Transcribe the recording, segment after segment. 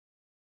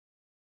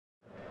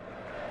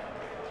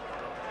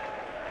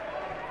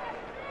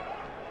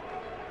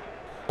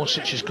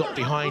Oršić has got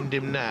behind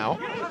him now.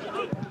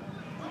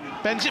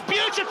 Bends it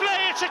beautifully,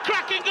 it's a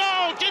cracking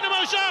goal!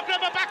 Dinamo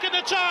Zagreb are back in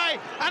the tie,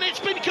 and it's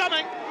been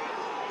coming.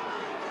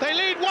 They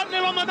lead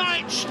 1-0 on the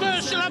night.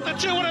 Spurs still have the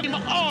 2-1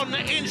 on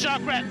in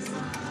Zagreb.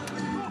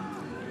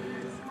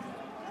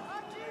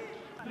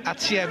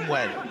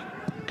 Atiemwen,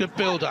 good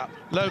build-up,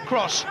 low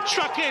cross,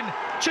 struck in,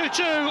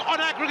 2-2 on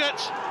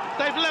aggregate.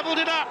 They've levelled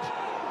it up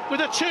with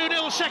a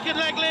 2-0 second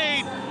leg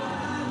lead.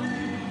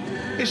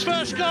 His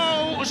first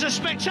goal was a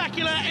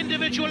spectacular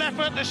individual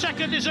effort. The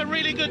second is a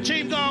really good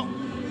team goal,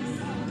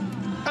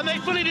 and they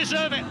fully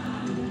deserve it.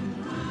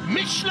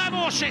 Mislav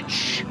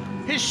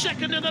Oršić, his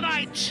second of the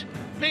night,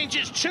 means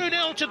it's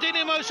 2-0 to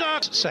Dinamo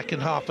Zagreb.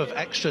 Second half of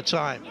extra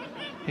time.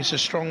 It's a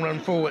strong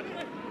run forward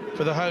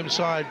for the home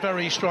side,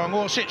 very strong.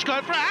 Oršić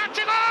going for a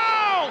hat-trick.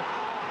 Oh!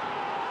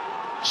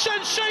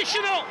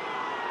 Sensational!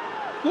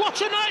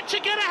 What a night to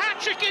get a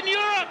hat-trick in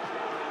Europe!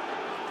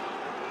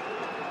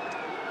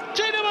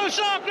 Dinamo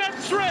Zagreb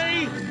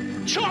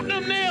 3,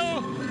 Tottenham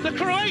 0. The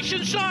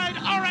Croatian side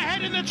are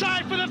ahead in the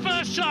tie for the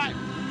first time.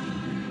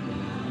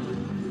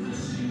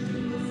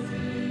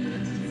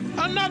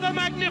 Another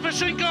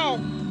magnificent goal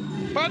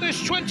by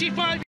this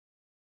 25